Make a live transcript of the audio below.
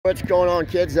What's going on,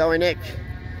 kids? Zoe Nick,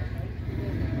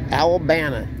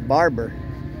 Alabama Barber.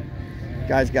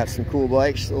 Guy's got some cool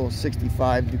bikes. Little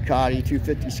 65 Ducati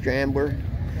 250 Scrambler.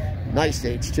 Nice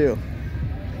age too.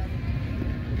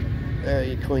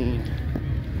 Very clean.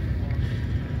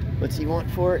 What's he want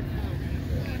for it?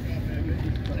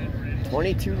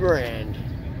 22 grand.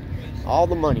 All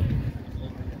the money.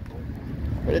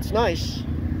 But it's nice.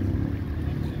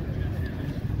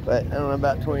 But I don't know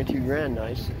about 22 grand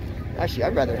nice. Actually,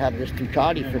 I'd rather have this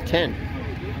Ducati for 10.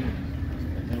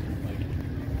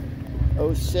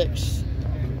 06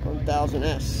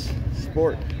 1000S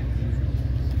Sport.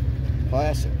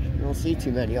 Classic. You don't see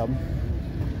too many of them.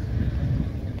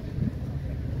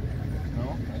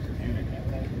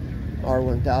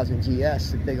 R1000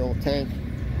 GS, a big old tank.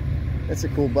 That's a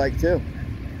cool bike too.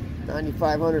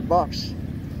 9,500 bucks.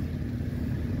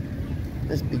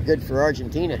 This would be good for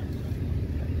Argentina.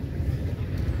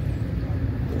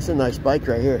 It's a nice bike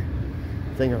right here.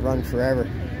 Thing will run forever.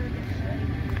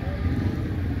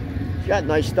 It's got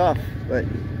nice stuff, but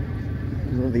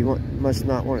you must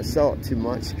not want to sell it too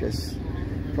much because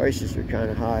prices are kind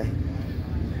of high.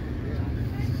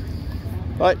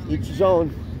 But each his own.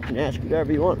 You can ask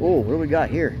whatever you want. Oh, what do we got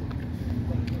here?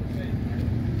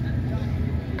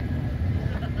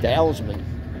 Dalesman.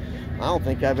 I don't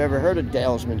think I've ever heard of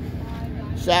Dalesman.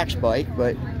 Sachs bike,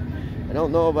 but I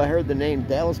don't know if I heard the name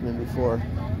Dalesman before.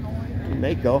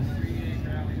 Mako.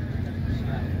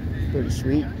 Pretty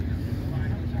sweet.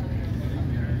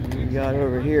 We got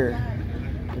over here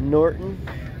the Norton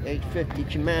 850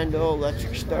 Commando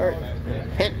electric start and a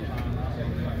Penton.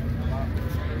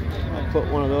 I put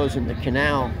one of those in the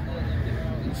canal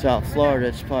in South Florida.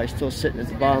 It's probably still sitting at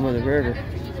the bottom of the river.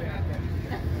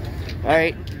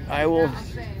 Alright, I will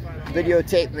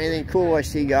videotape anything cool I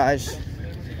see, guys,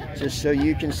 just so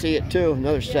you can see it too.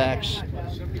 Another Sachs.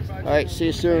 Alright, see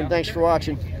you soon. Thanks for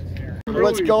watching.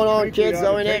 What's going on, kids?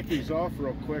 Zoe Nick.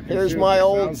 Here's my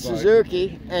old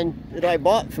Suzuki and that I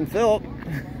bought from Philip.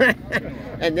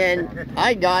 And then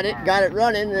I got it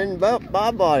running, and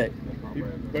Bob bought it.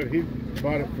 But he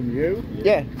bought it from you?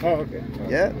 Yeah. Oh, okay.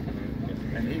 Yeah.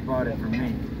 And he bought it from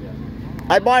me.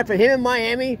 I bought it from him in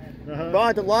Miami.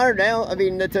 Brought it to Lauderdale,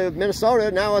 to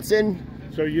Minnesota. Now it's in...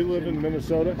 So you live in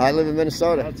Minnesota? I live in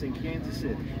Minnesota. That's in Kansas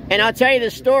City. And I'll tell you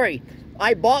this story.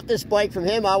 I bought this bike from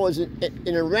him. I was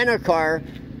in a rent-a-car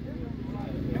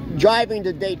driving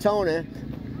to Daytona.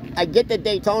 I get to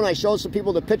Daytona. I showed some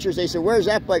people the pictures. They said, "Where's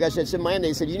that bike?" I said, "It's in Miami."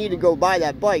 They said, "You need to go buy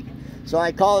that bike." So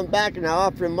I called him back and I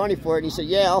offered him money for it. And he said,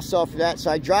 "Yeah, I'll sell for that."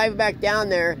 So I drive back down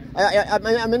there.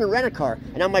 I'm in a rent-a-car.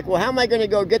 And I'm like, well, how am I going to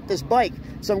go get this bike?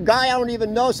 Some guy I don't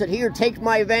even know said, "Here, take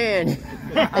my van."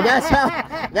 And that's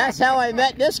how I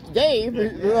met this Dave,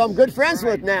 who I'm good friends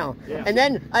with now. Yeah. And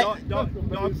then Dog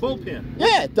Bullpen.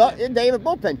 Yeah, Dave at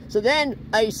Bullpen. So then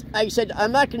I said,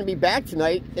 I'm not going to be back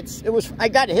tonight. I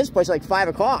got to his place like 5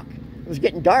 o'clock. It was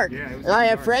getting dark. Yeah, and I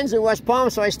have friends in West Palm,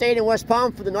 so I stayed in West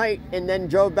Palm for the night and then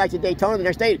drove back to Daytona the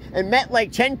next day and met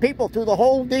like 10 people through the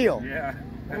whole deal. Yeah.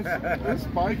 This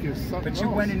bike is something. But you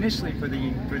went initially for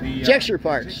the Gixxer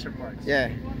parts.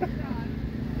 Yeah.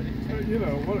 You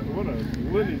know what a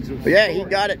lineage of. Yeah, he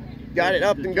got it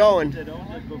up and going. That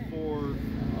owned it before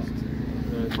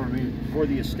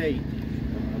the estate.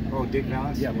 Oh, Dick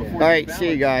Valance? Yeah. All right, see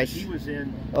you guys. He was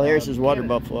in. Oh, here's his water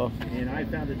Canada. buffalo. And I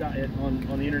found it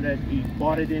on the internet. He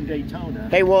bought it in Daytona.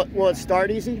 Hey, will it start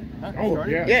easy? Huh? Oh,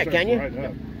 yeah. Yeah, can you? Right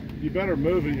up. You better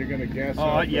move it. You're gonna gas.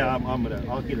 Oh, yeah.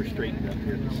 I'll get her straightened up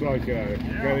here. It's like got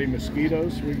any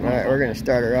mosquitoes? All right, we're gonna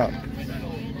start her up.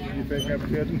 You think I'm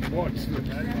kidding? Watch this.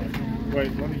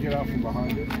 Wait, let me get out from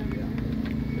behind it.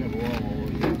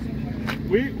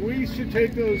 We should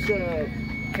take those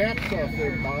caps off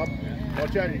there, Bob.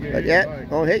 Watch out, you're gonna hit your bike.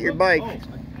 Don't hit your bike.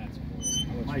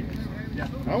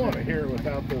 I want to hear it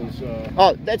without those.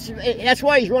 Oh, that's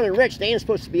why he's running rich. They ain't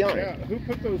supposed to be on it. Yeah, who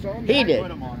put those on? He did.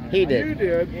 He did. You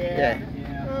did. Yeah.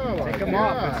 Oh, take them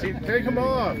off. Take them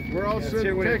off. We're all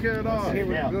sitting taking it off.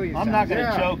 I'm not going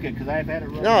to choke it because I've had it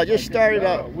run. No, just start it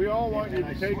up. We all want you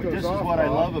to take those off. This is what I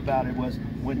love about it was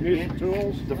when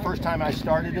the first time I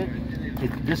started it,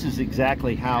 this is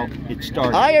exactly how it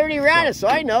started. I already ran it, so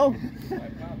I know.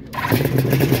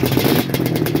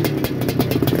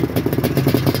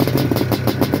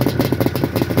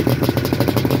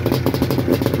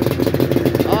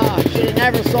 Should have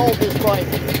never sold this bike.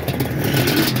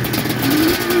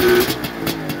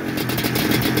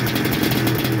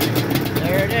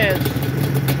 There it is.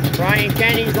 Brian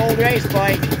Kenny's old race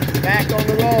bike back on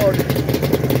the road.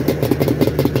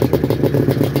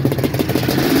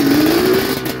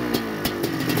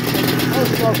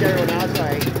 smoke everyone else.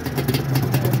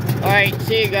 All right,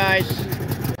 see you guys.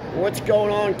 What's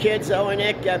going on, kids? Owen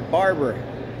Nick at Barber.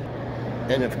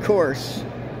 And of course,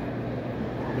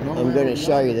 I'm going to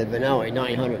show you the Benelli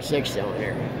 906 down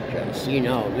here. Because you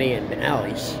know me and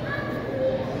Benelli's.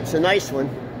 It's a nice one.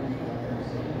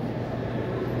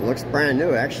 It looks brand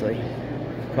new, actually.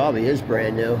 Probably is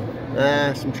brand new.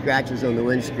 Some scratches on the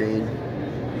windscreen.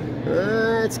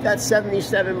 It's got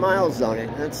 77 miles on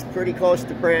it. That's pretty close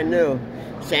to brand new.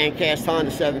 Sandcast Honda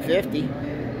 750.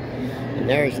 And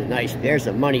there's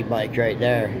a money bike right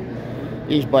there.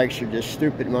 These bikes are just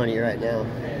stupid money right now.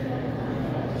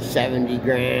 70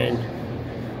 grand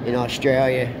in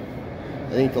Australia. I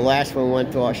think the last one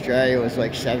went to Australia was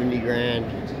like 70 grand.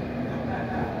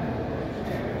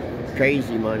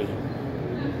 Crazy money.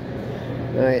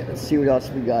 Alright, let's see what else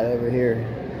we got over here.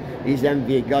 These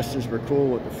MV Augustas were cool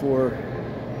with the four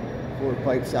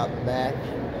pipes out the back.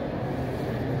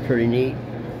 Pretty neat.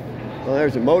 Well,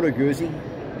 there's a Moto Guzzi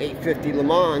 850 Le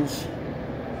Mans.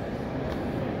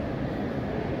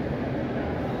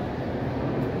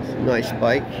 It's a nice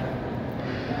bike.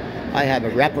 I have a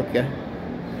replica.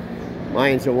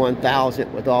 Mine's a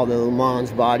 1000 with all the Le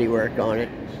Mans bodywork on it.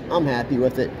 I'm happy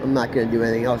with it. I'm not going to do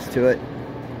anything else to it.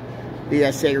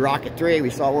 BSA Rocket 3,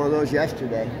 we saw one of those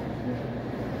yesterday.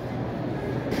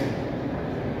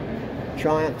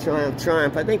 Triumph, Triumph,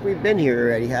 Triumph. I think we've been here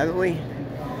already, haven't we?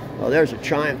 Oh, there's a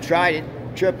Triumph Trident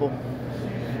triple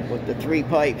with the 3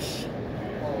 pipes.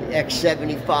 The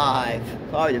X75.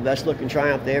 Probably the best looking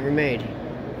Triumph they ever made.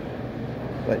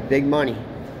 But big money.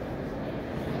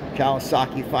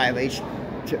 Kawasaki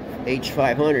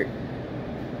 5H500.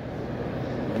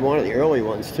 And one of the early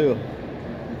ones too.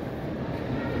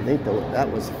 I think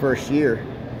that was the first year.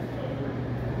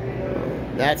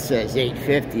 That says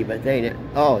 850, but they didn't.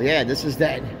 Oh yeah, this is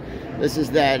that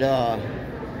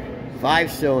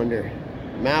 5-cylinder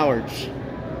Mallards.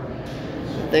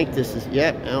 I think this is,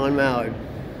 yep, Alan Mallard.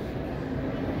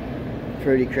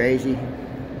 Pretty crazy.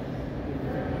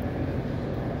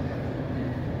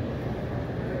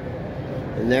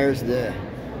 And there's the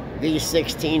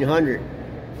V1600.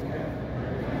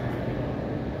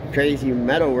 Crazy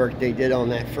metal work they did on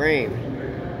that frame.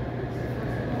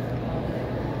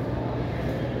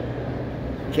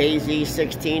 KZ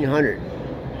 1600.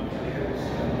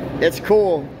 It's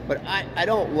cool, but I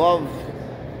don't love,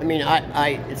 I mean,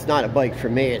 it's not a bike for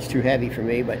me, it's too heavy for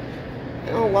me, but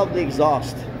I don't love the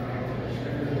exhaust.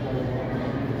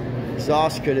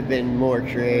 Exhaust could have been more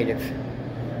creative,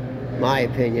 my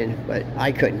opinion, but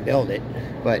I couldn't build it.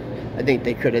 But I think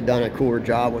they could have done a cooler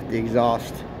job with the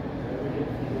exhaust.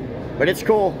 But it's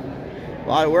cool. A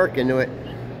lot of work into it.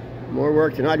 More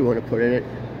work than I'd want to put in it.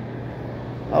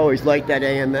 I always liked that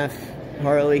AMF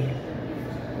Harley.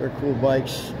 They're cool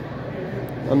bikes.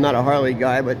 I'm not a Harley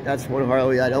guy, but that's one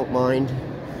Harley I don't mind.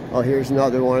 Oh, here's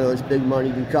another one of those big money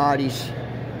Ducatis.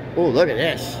 Oh, look at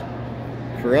this.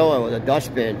 Farillo with a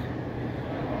dustbin.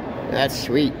 That's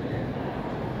sweet.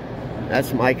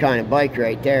 That's my kind of bike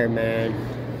right there, man.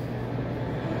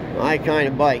 My kind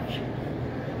of bike.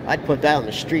 I'd put that on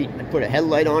the street. I'd put a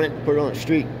headlight on it and put it on the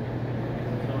street.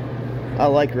 I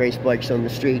like race bikes on the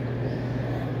street.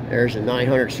 There's a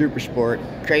 900 Super Sport.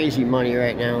 Crazy money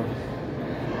right now.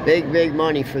 Big, big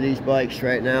money for these bikes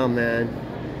right now, man.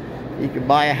 You could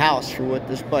buy a house for what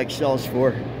this bike sells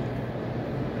for.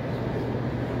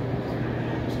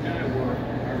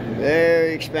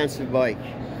 Very expensive bike.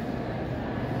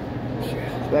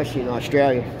 Especially in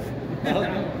Australia.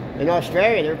 In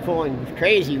Australia, they're pulling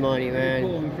crazy money, man.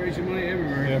 They're pulling crazy money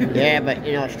everywhere. Yeah, but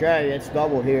in Australia, it's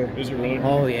double here. Is it really?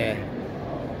 Oh, yeah.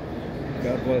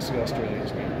 God bless the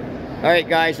Australians, man. All right,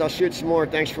 guys, I'll shoot some more.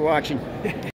 Thanks for watching.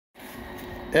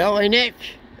 LA Nick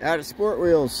out of Sport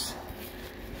Wheels.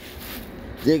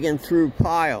 Digging through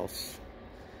piles.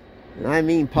 And I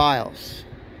mean piles.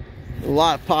 A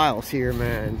lot of piles here,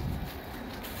 man.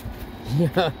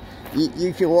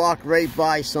 You can walk right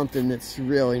by something that's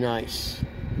really nice.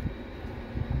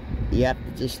 You have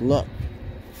to just look.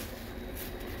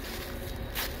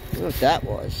 I don't know what that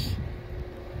was.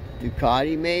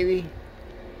 Ducati, maybe?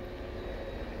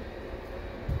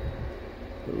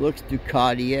 It looks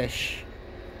Ducati-ish.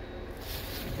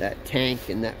 That tank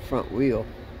and that front wheel.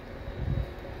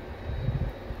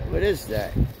 What is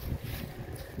that?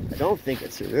 I don't think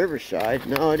it's a Riverside.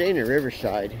 No, it ain't a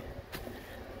Riverside.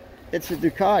 It's a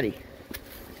Ducati.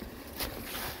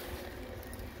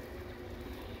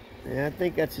 Yeah, I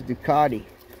think that's a Ducati.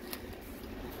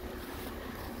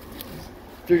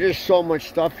 There's just so much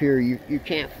stuff here, you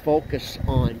can't focus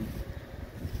on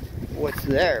what's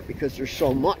there because there's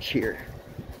so much here.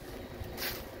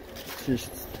 It's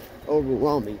just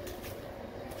overwhelming.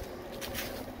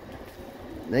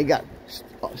 They got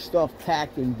stuff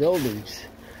packed in buildings.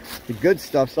 The good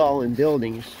stuff's all in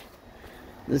buildings.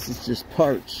 This is just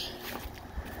parts.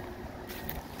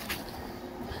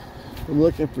 I'm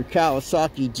looking for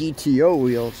Kawasaki GTO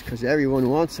wheels because everyone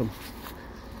wants them.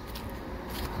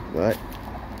 But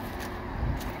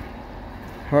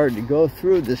hard to go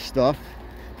through this stuff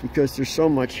because there's so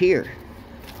much here.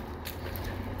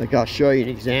 Like, I'll show you an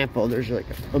example. There's like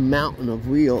a mountain of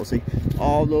wheels. Like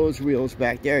all those wheels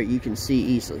back there you can see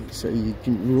easily, so you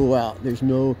can rule out there's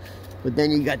no. But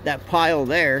then you got that pile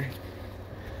there.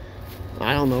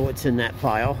 I don't know what's in that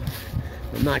pile.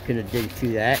 I'm not going to dig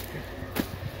through that.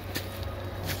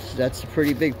 So that's a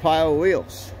pretty big pile of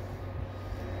wheels.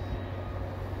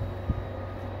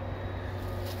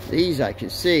 These I can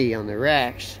see on the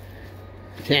racks.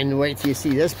 Can't wait till you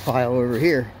see this pile over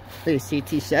here. Look at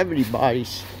CT70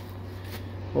 bodies.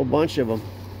 A whole bunch of them.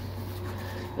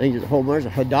 I think there's a whole bunch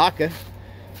of Hidaka.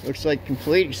 Looks like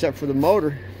complete except for the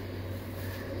motor.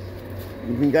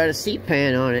 Even got a seat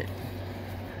pan on it.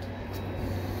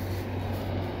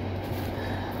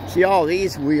 See all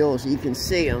these wheels, you can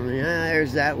see them.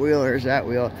 There's that wheel, there's that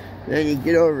wheel. And then you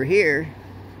get over here.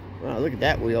 Wow, look at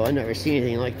that wheel. I've never seen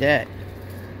anything like that.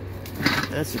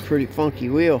 That's a pretty funky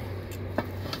wheel. I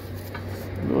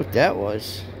don't know what that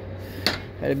was.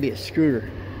 Had to be a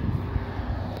scooter.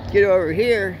 Get over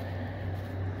here.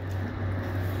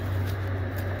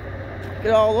 Look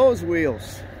at all those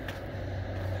wheels.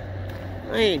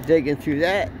 I ain't digging through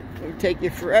that. It would take you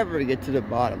forever to get to the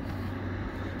bottom.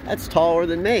 That's taller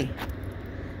than me.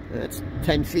 That's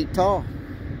 10 feet tall.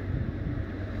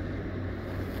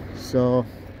 So,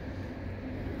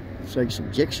 it's like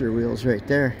some Gixxer wheels right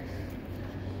there.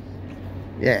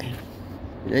 Yeah.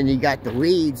 And then you got the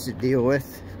weeds to deal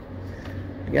with.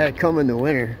 You gotta come in the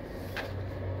winter.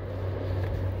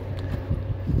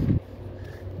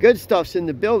 Good stuff's in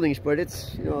the buildings, but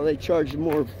it's, you know, they charge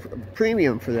more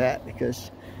premium for that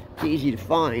because it's easy to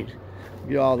find.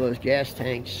 Get all those gas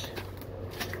tanks.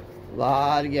 A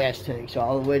lot of gas tanks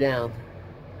all the way down.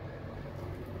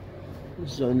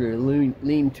 This is under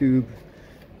lean tube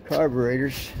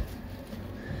carburetors.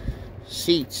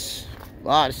 Seats. A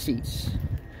lot of seats.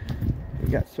 We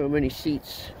got so many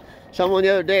seats. Someone the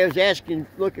other day was asking,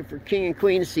 looking for king and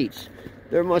queen seats.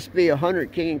 There must be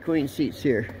 100 king and queen seats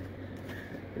here.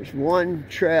 There's one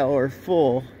trailer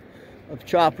full of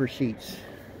chopper seats.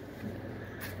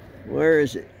 Where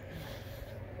is it?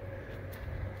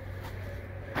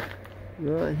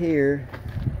 Not here.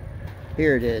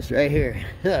 Here it is, right here.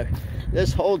 Look,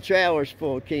 this whole trailer's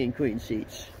full of king and queen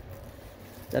seats.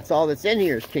 That's all that's in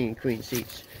here is king and queen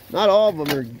seats. Not all of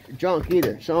them are junk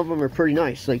either. Some of them are pretty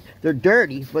nice. Like, they're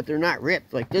dirty, but they're not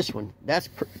ripped like this one. That's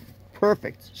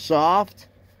perfect. Soft.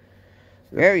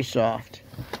 Very soft.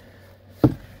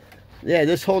 Yeah,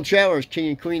 this whole trailer is king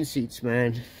and queen seats,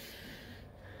 man.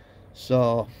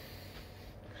 So,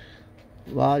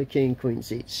 a lot of king and queen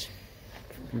seats.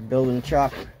 You're building a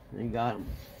chopper. You got them.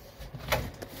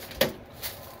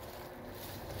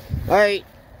 Alright,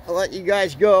 I'll let you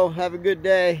guys go. Have a good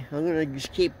day. I'm going to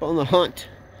just keep on the hunt.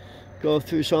 Go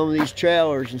through some of these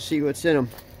trailers and see what's in them.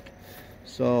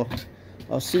 So,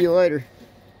 I'll see you later.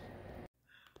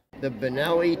 The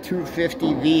Benelli 250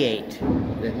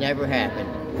 V8. That never happened.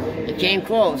 It came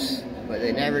close, but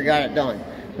they never got it done.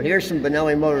 But here's some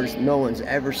Benelli motors no one's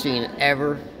ever seen,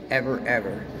 ever, ever,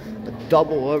 ever. The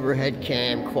double overhead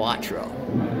cam Quattro.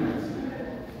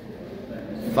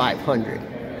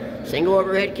 500. Single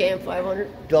overhead cam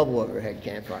 500, double overhead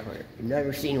cam 500. You've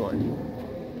never seen one.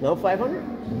 No 500?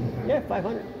 Yeah,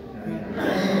 500.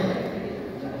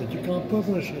 But you can't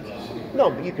publish it. No,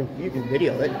 but you can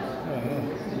video it.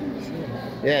 Sure.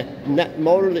 Yeah,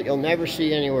 motor that you'll never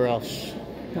see anywhere else.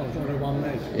 There's only one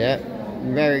made. Yeah,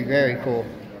 very, very cool.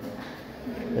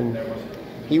 And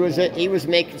he was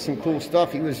making some cool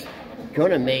stuff. He was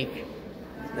gonna make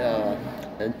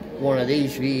one of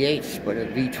these V8s, but a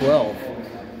V12.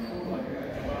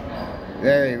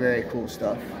 Very, very cool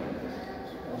stuff.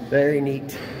 Very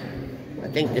neat. I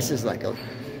think this is like a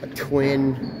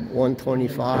twin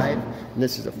 125, and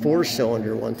this is a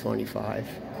 4-cylinder 125.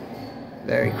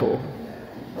 Very cool.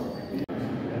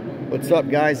 What's up,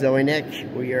 guys? Zoe Nick.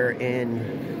 We are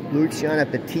in Luciano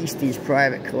Battisti's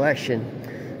private collection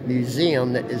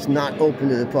museum that is not open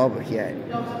to the public yet.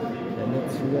 And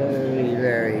it's very,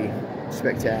 very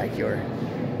spectacular.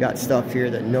 Got stuff here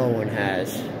that no one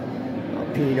has.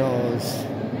 Alpinos,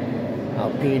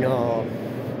 Alpino.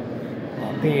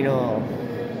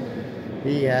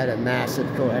 He had a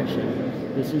massive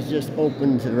collection. This is just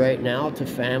open to right now to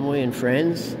family and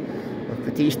friends of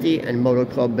Battisti and Moto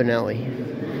Club Benelli.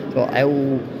 So I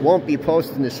won't be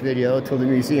posting this video until the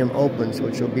museum opens,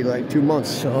 which will be like 2 months.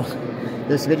 So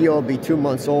This video will be 2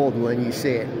 months old when you see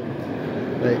it.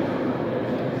 But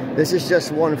this is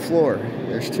just one floor.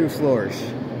 There's 2 floors.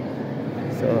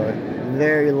 So a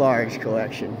very large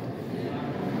collection.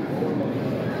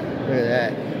 Look at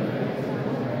that.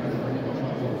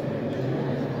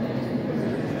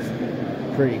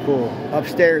 Pretty cool.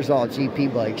 Upstairs, all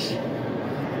GP bikes.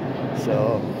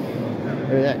 So,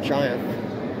 look at that Triumph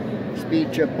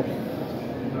Speed Triple.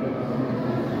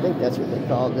 I think that's what they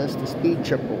call this, the Speed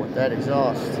Triple with that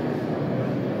exhaust.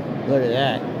 Look at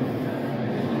that.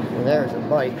 Well, there's a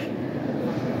bike.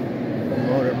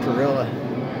 Motor Perilla.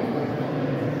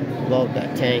 Love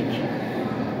that tank.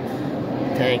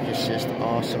 The tank is just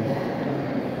awesome.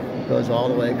 Goes all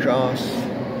the way across.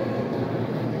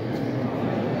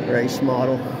 Race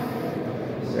model.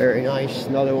 Very nice.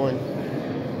 Another one.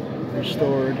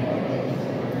 Restored.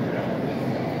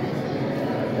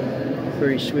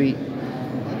 Pretty sweet.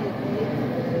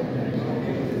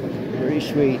 Pretty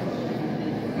sweet.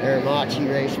 Aramachi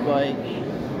race bike.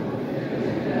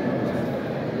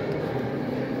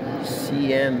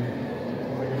 CM.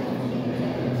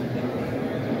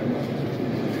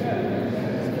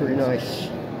 It's pretty nice.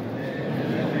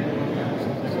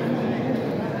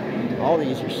 All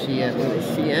these are CM. What is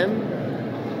it, CM?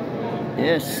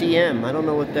 Yeah, CM. I don't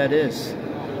know what that is.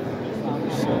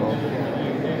 So,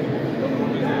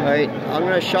 alright, I'm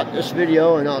going to shut this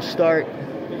video and I'll start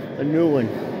a new one.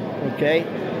 Okay?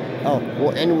 Oh,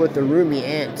 we'll end with the Rumi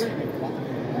Ant.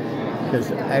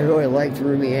 Because I really liked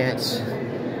Rumi Ants.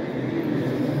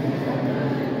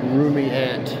 Rumi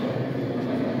Ant.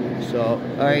 So,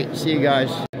 alright, see you guys.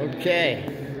 Okay.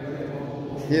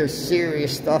 There's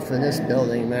serious stuff in this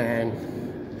building, man.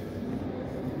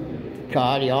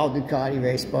 Ducati, all Ducati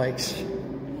race bikes.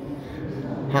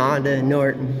 Honda,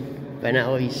 Norton,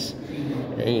 Benelli's.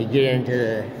 And you get into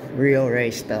the real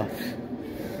race stuff.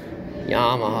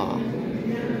 Yamaha.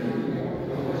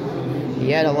 He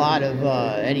had a lot of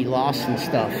Eddie Lawson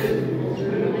stuff.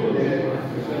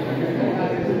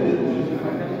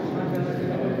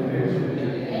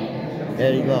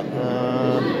 Eddie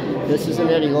this is an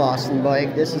Eddie Lawson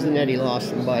bike. This is an Eddie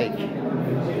Lawson bike.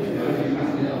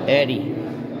 Eddie.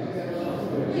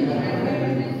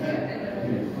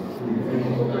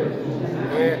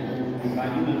 Yeah.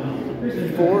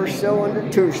 4-cylinder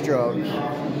 2-stroke.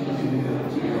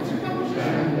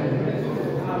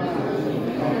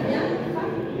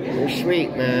 They're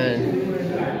sweet, man.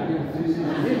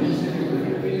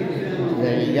 And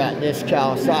then you got this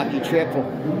Kawasaki triple.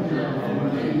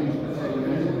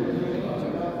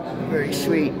 Very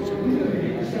sweet.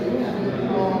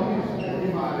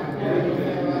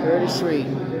 Very sweet.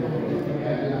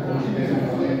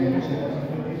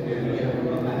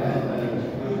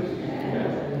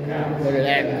 Look at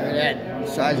that. Look at that. The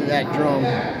size of that drum.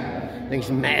 Thing's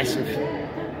massive.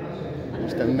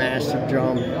 Just a massive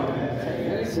drum.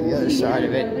 That's the other side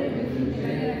of it.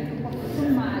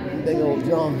 Big old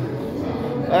drum.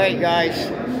 Alright, guys.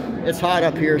 It's hot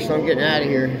up here, so I'm getting out of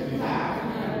here.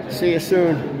 See you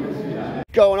soon.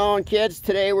 What's going on, kids?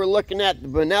 Today we're looking at the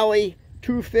Benelli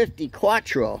 250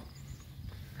 Quattro.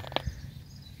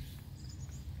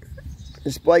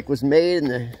 This bike was made in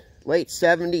the late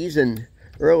 70s and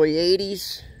early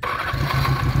 80s.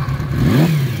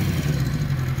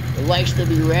 It likes to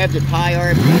be revved at high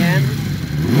RPM.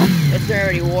 It's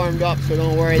already warmed up, so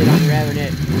don't worry that I'm revving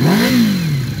it.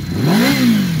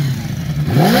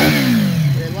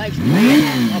 But it likes to be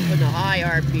up in the high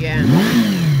RPM.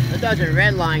 It doesn't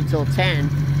redline till 10.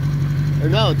 Or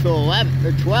no, till 11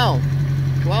 or 12.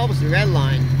 12 is the red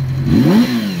line.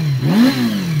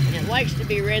 And it likes to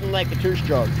be ridden like a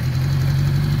 2-stroke.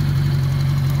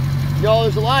 You know,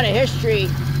 there's a lot of history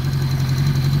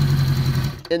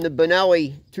in the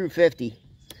Benelli 250.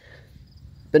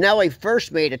 Benelli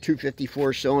first made a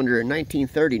 254 cylinder in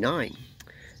 1939.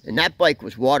 And that bike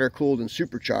was water-cooled and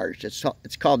supercharged.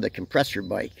 It's called the compressor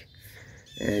bike.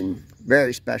 And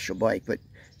very special bike. But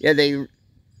yeah,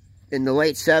 in the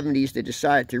late 70s, they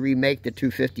decided to remake the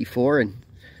 254, and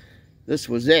this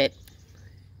was it.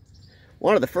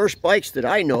 One of the first bikes that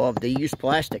I know of, they used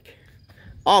plastic.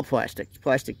 All plastic.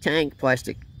 Plastic tank,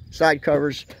 plastic side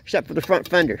covers, except for the front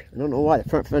fender. I don't know why the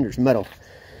front fender's metal.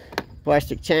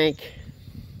 Plastic tank.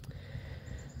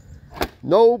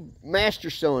 No master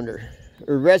cylinder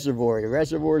or reservoir. The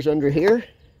reservoir's under here,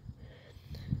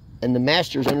 and the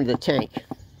master's under the tank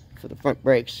for the front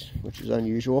brakes, which is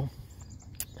unusual.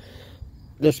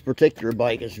 This particular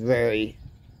bike is very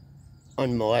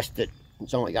unmolested.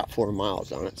 It's only got 4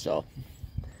 miles on it, so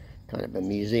kind of a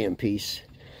museum piece.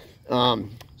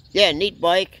 Yeah, neat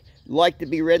bike. Like to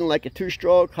be ridden like a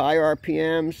 2-stroke, high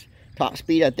RPMs, Top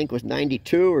speed I think was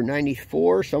 92 or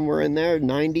 94, somewhere in there,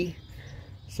 90.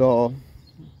 So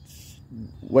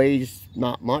weighs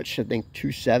not much, I think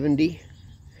 270.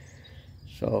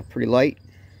 So pretty light.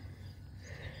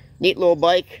 Neat little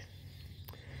bike.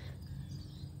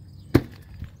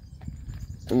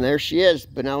 And there she is,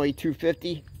 Benelli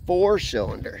 250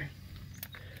 4-cylinder.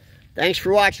 Thanks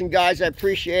for watching, guys. I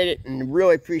appreciate it, and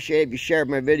really appreciate it if you shared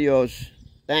my videos.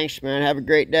 Thanks, man. Have a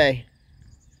great day.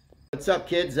 What's up,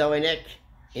 kids? Zoe Nick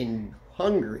in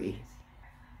Hungary.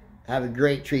 I have a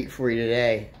great treat for you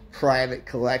today. Private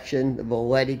collection, the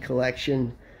Valetti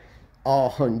collection. All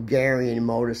Hungarian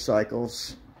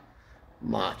motorcycles.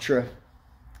 Matra,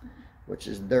 which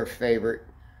is their favorite,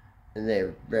 and they're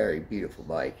a very beautiful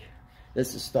bike.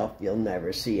 This is stuff you'll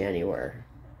never see anywhere,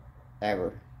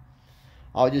 ever.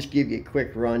 I'll just give you a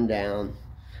quick rundown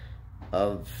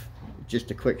of just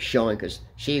a quick showing, because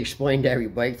she explained every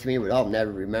bike to me, but I'll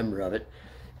never remember of it.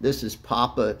 This is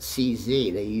Papa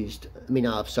CZ. They used,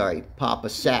 Papa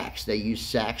Sachs. They used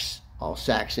Sachs, all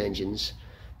Sachs engines.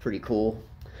 Pretty cool.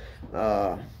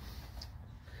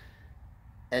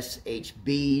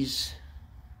 SHBs.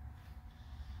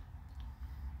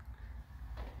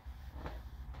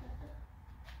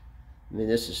 I mean,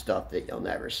 this is stuff that you'll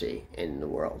never see in the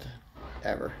world,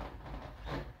 ever.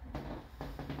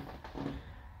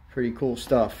 Pretty cool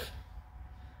stuff.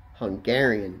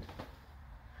 Hungarian.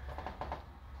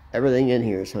 Everything in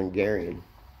here is Hungarian.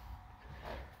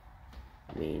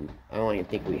 I mean, I don't even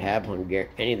think we have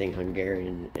anything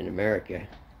Hungarian in America.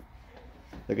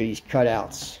 Look at these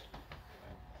cutouts.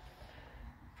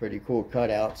 Pretty cool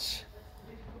cutouts.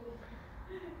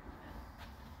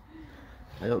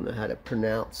 I don't know how to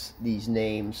pronounce these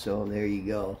names, so there you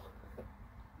go.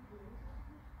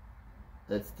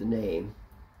 That's the name.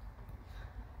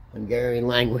 Hungarian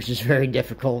language is very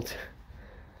difficult.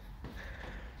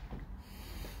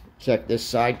 Check this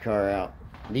sidecar out.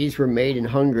 These were made in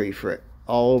Hungary for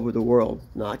all over the world,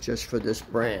 not just for this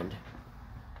brand.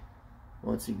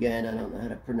 Once again, I don't know how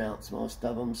to pronounce most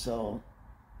of them, so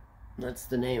that's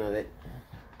the name of it.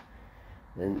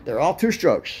 And they're all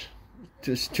two-strokes.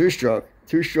 Just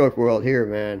two-stroke world here,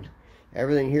 man.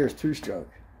 Everything here is two-stroke.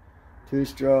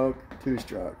 Two-stroke,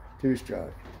 two-stroke,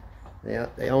 two-stroke.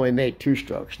 They only made two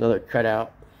strokes. Another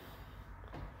cutout.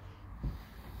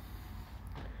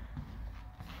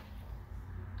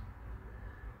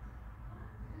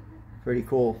 Pretty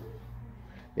cool.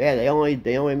 Yeah, they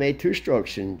only made two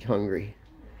strokes in Hungary,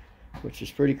 which is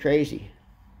pretty crazy.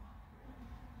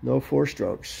 No four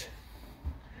strokes.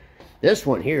 This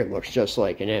one here looks just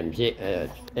like an MZ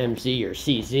or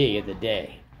CZ of the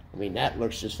day. I mean, that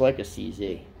looks just like a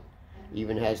CZ.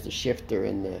 Even has the shifter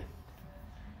and the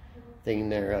thing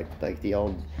there, like the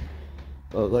old.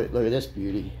 Oh, look at this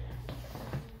beauty.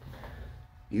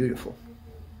 Beautiful.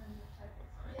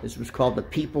 This was called the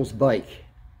People's Bike.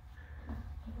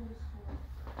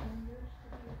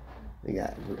 We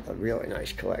got a really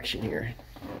nice collection here.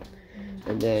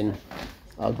 And then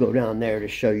I'll go down there to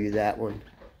show you that one.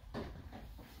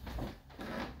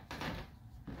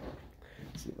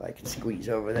 See if I can squeeze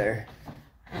over there.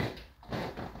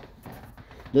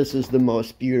 This is the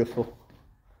most beautiful,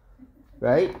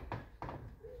 right?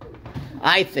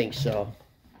 I think so.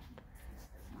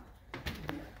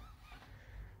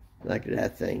 Look at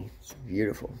that thing. It's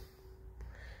beautiful.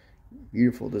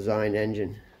 Beautiful design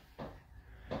engine.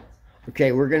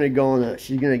 Okay, we're gonna go on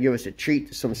she's gonna give us a treat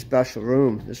to some special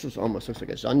room. This almost looks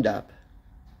like a Zundap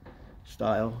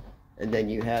style. And then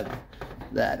you have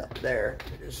that up there.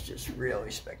 It's just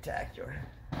really spectacular.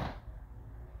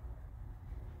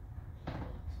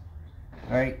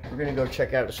 All right, we're gonna go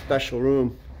check out a special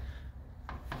room,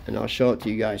 and I'll show it to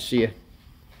you guys. See ya.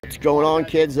 What's going on,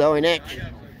 kids? Zoe Nick.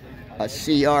 A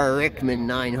CR Rickman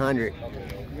 900,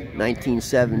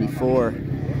 1974.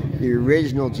 The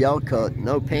original gel coat,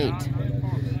 no paint.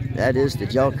 That is the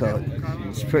gel coat.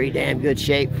 It's pretty damn good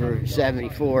shape for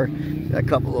 74. Got a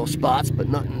couple little spots, but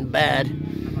nothing bad.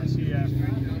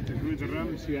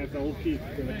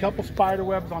 A couple spider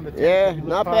webs on the tank. Yeah,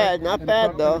 not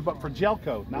bad though. But for gel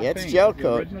coat, not yeah, it's paint. gel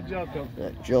coat. Original gel coat.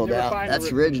 That drilled out.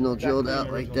 That's original, drilled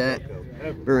out like that.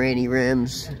 Barani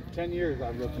rims. 10 years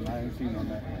I've looked and I haven't seen on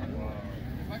that.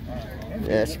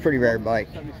 Yeah, it's a pretty rare bike.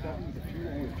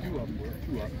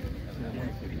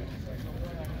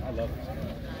 I love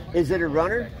it. Is it a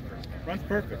runner? Runs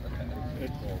perfect.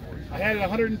 I had it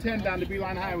 110 down the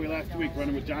Beeline Highway last week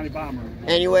running with Johnny Bomber.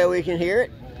 Any way we can hear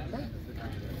it?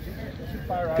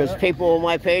 Because people on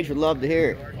my page would love to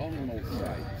hear it.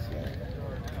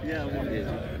 Yeah, one is.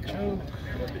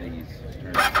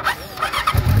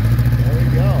 There we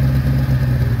go.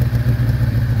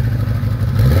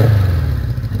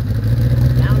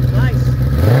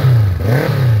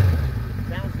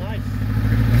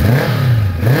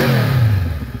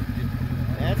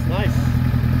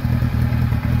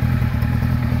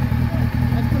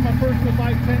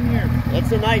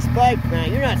 nice bike,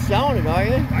 man. You're not selling it, are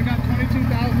you? I got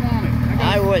 22,000 on it.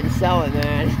 I wouldn't sell it,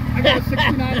 man. I got a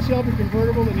 69 Shelby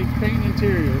convertible that needs paint and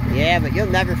interior. Yeah, but you'll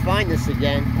never find this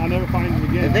again. I'll never find it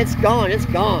again. If it's gone, it's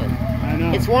gone. I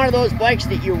know. It's one of those bikes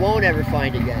that you won't ever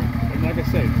find again. And like I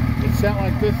say, it's sat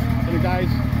like this in a guy's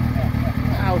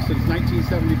house since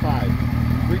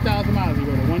 1975. 3,000 miles ago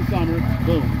to one summer,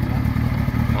 boom.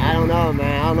 I don't know,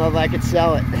 man. I don't know if I could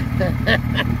sell it.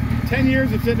 10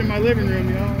 years of sitting in my living room,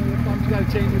 you know, I'm just got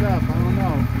to change it up. I don't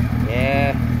know.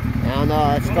 Yeah, I don't know.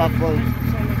 That's a tough one.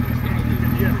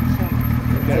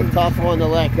 It's a tough one to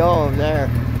let go of there.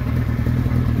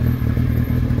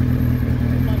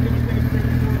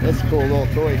 This is a cool little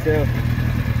toy too.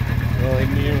 Really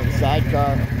neat little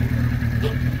sidecar.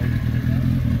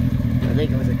 I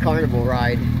think it was a carnival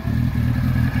ride.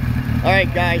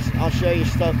 Alright guys, I'll show you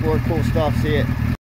stuff, more cool stuff. See it.